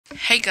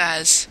Hey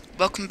guys,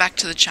 welcome back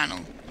to the channel.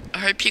 I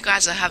hope you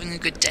guys are having a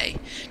good day.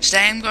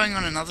 Today I'm going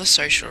on another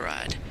social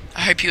ride.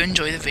 I hope you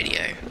enjoy the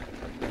video.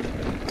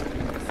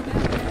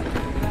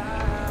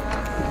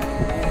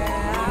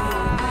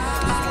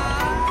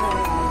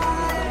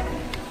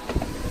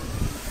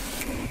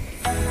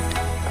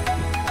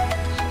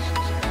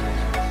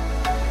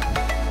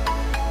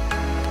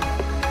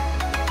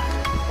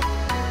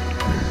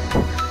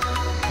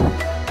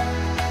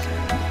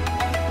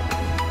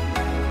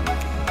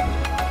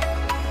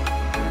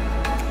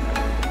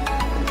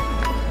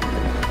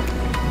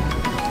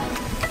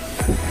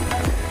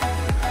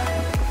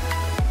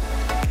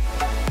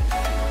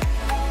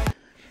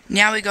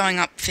 Now we're going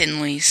up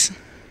Finley's.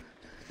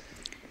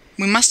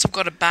 We must have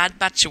got a bad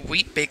batch of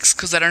Weet-Bix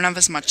because I don't have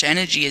as much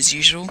energy as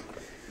usual.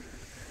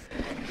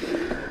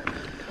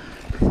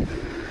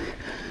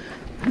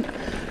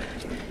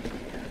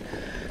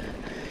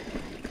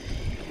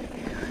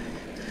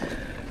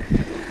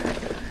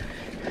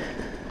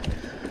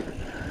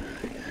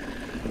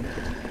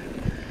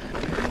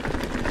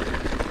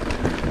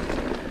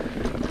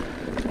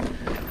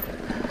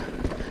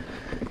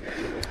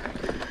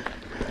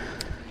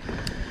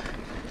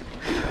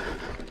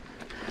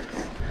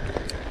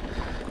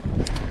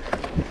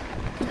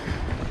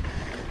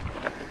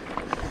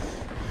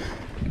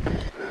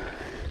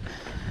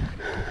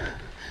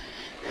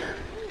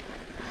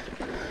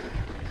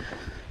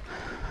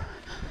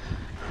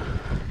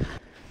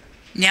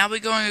 Now we're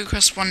going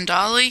across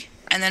Wandali,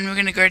 and then we're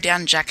going to go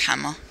down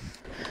Jackhammer.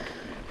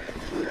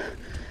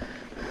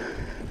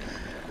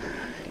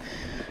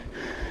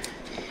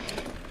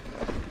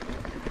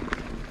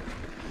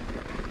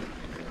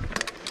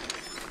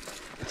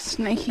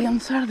 Snaky on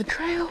the side of the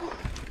trail.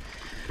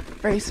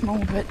 Very small,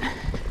 but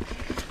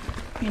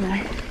you know,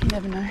 you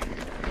never know.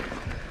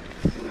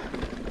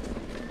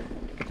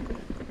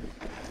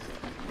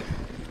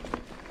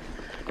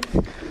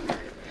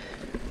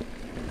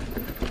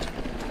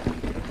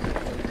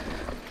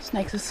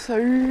 Snakes are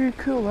so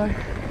cool though.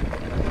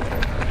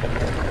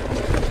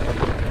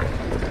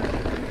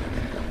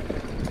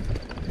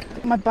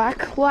 My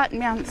bike light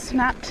mount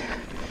snapped.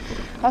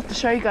 I'll have to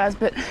show you guys,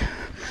 but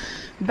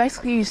I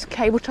basically used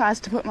cable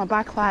ties to put my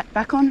bike light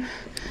back on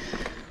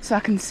so I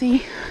can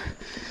see.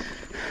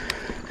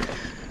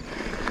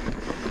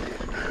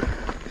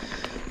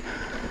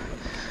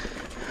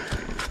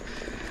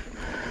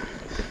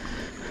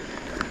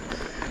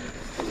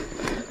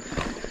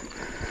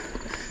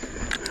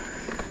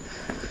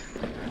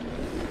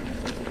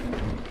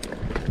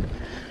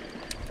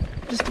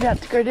 Just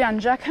about to go down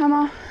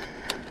Jackhammer.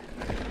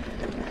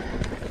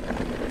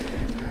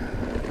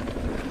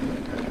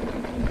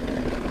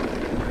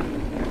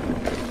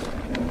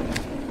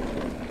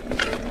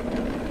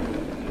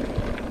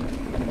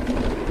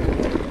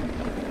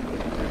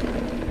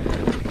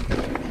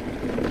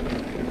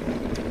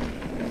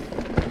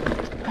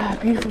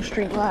 Beautiful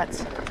street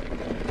lights.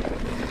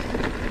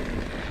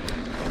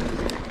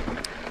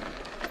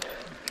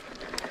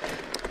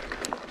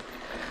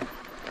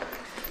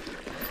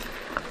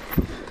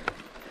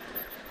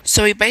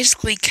 So we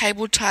basically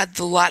cable tied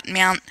the light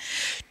mount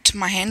to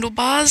my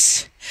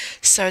handlebars,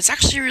 so it's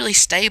actually really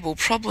stable,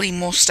 probably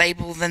more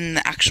stable than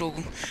the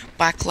actual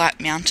bike light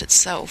mount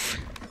itself.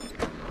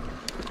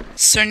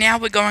 So now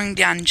we're going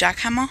down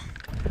Jackhammer.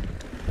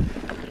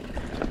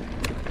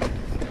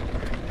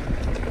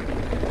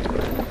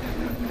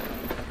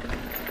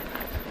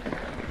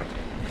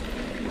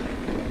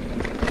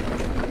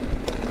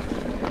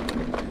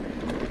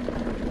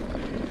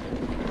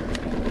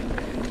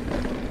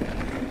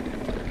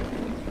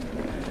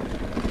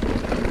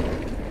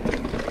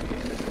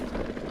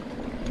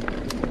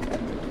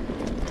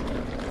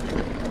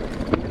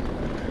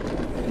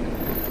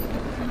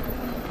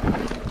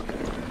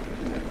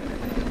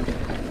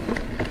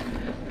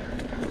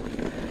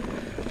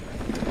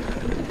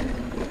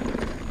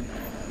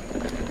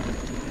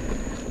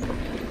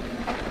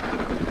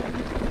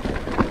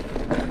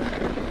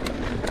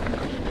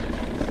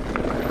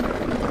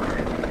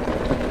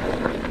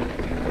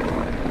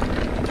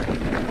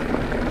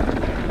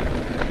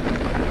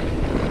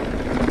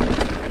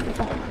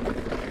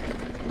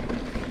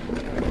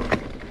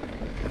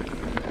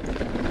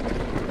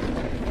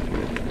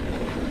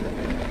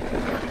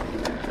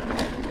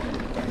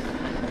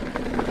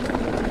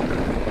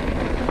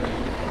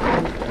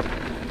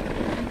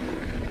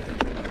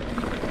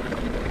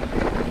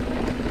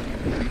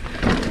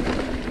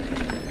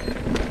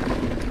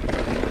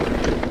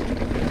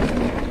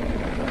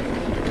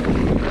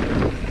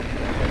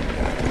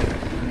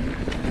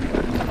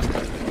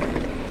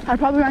 I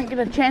probably won't get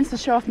a chance to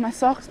show off my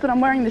socks, but I'm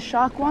wearing the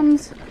Shark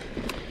ones.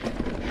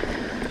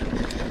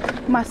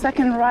 My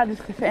second ride is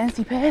the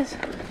fancy pairs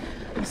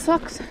of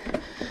socks.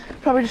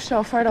 Probably just show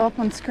a photo up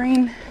on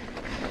screen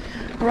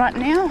right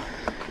now.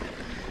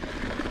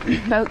 They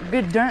look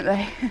good, don't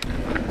they?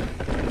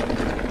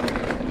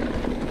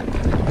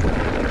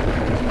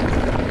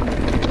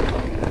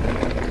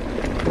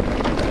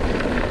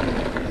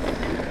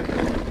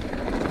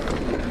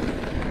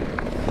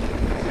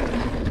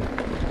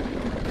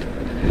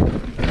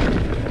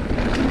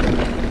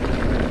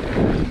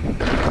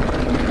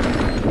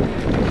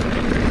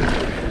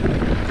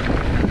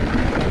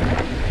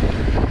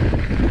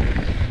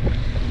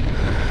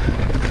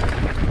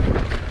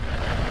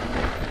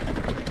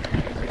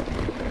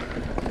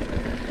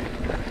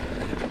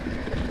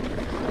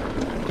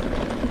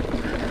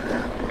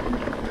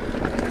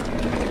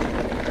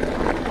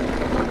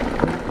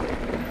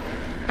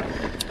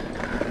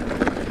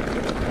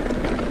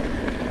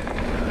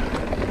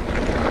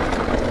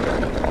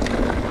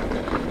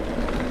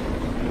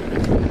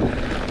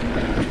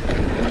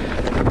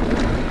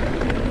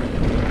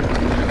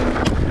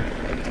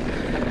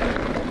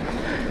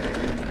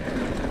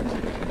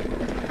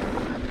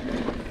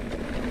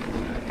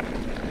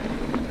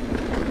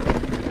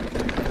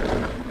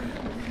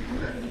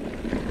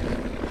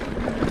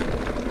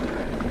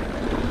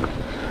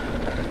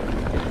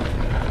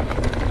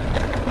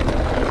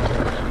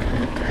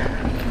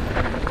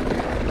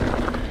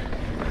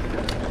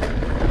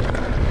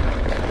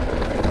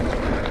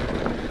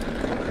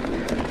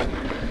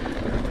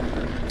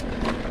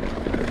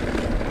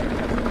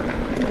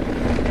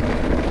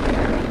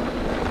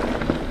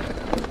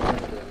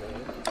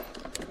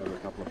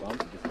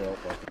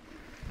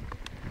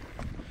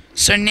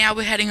 So now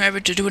we're heading over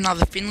to do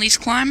another Finley's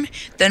climb,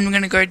 then we're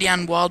going to go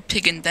down Wild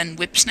Pig and then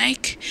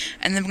Whipsnake,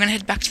 and then we're going to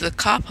head back to the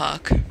car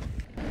park.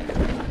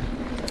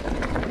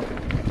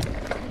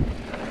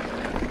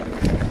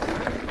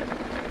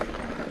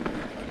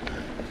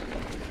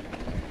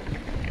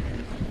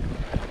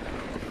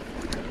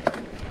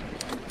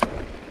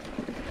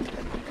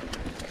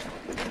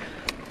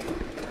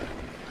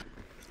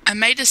 I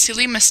made a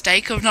silly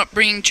mistake of not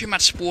bringing too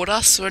much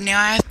water, so now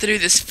I have to do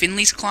this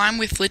Finley's climb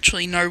with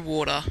literally no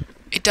water.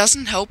 It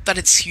doesn't help that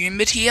it's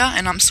humid here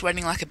and I'm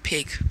sweating like a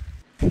pig.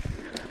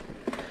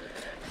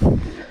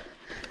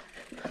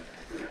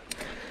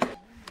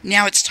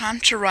 Now it's time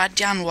to ride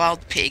down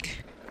Wild Pig.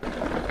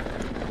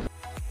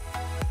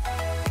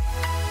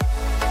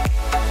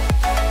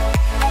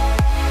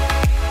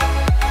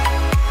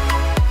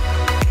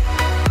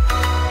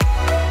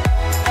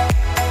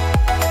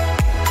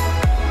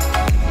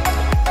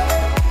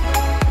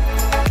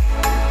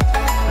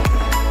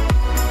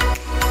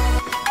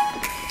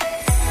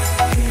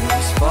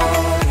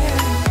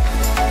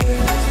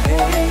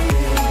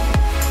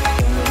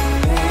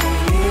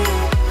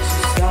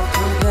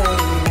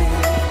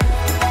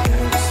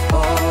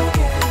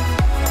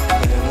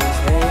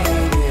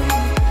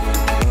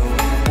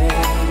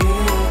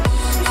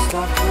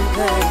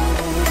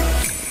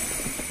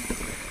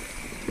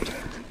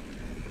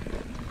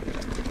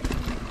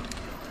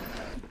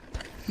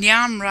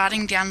 Now I'm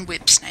riding down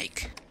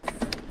Whipsnake.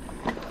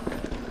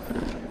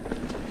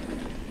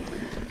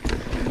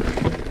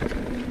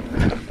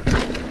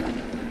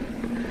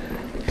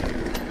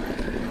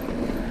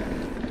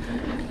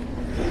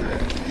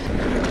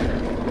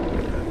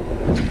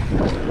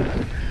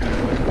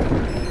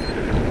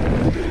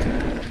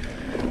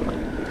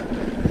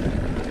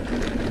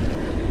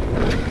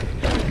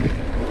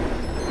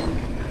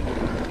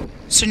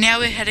 So now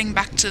we're heading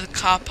back to the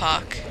car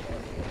park.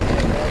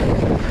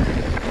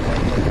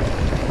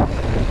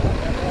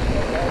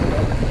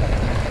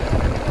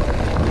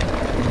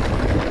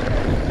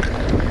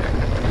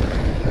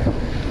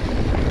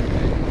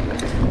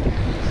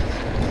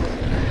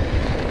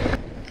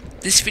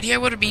 This video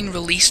would have been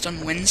released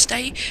on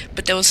Wednesday,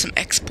 but there was some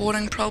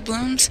exporting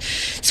problems,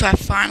 so I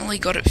finally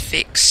got it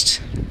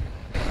fixed.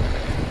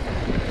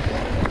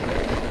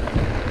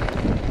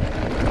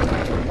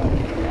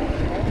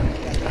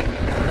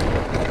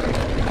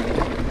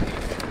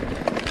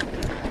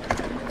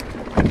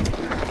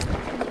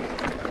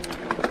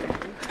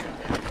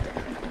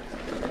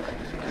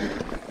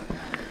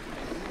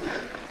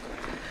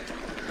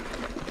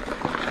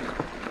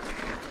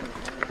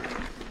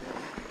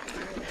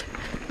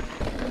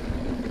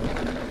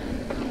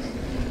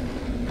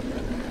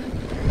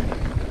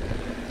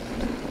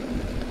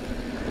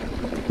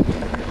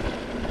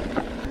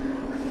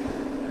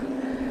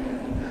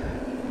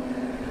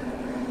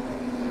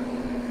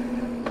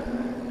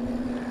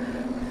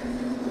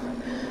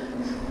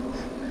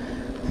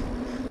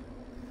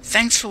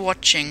 Thanks for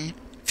watching.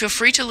 Feel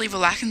free to leave a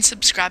like and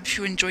subscribe if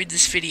you enjoyed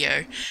this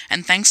video,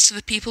 and thanks to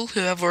the people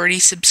who have already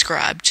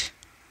subscribed.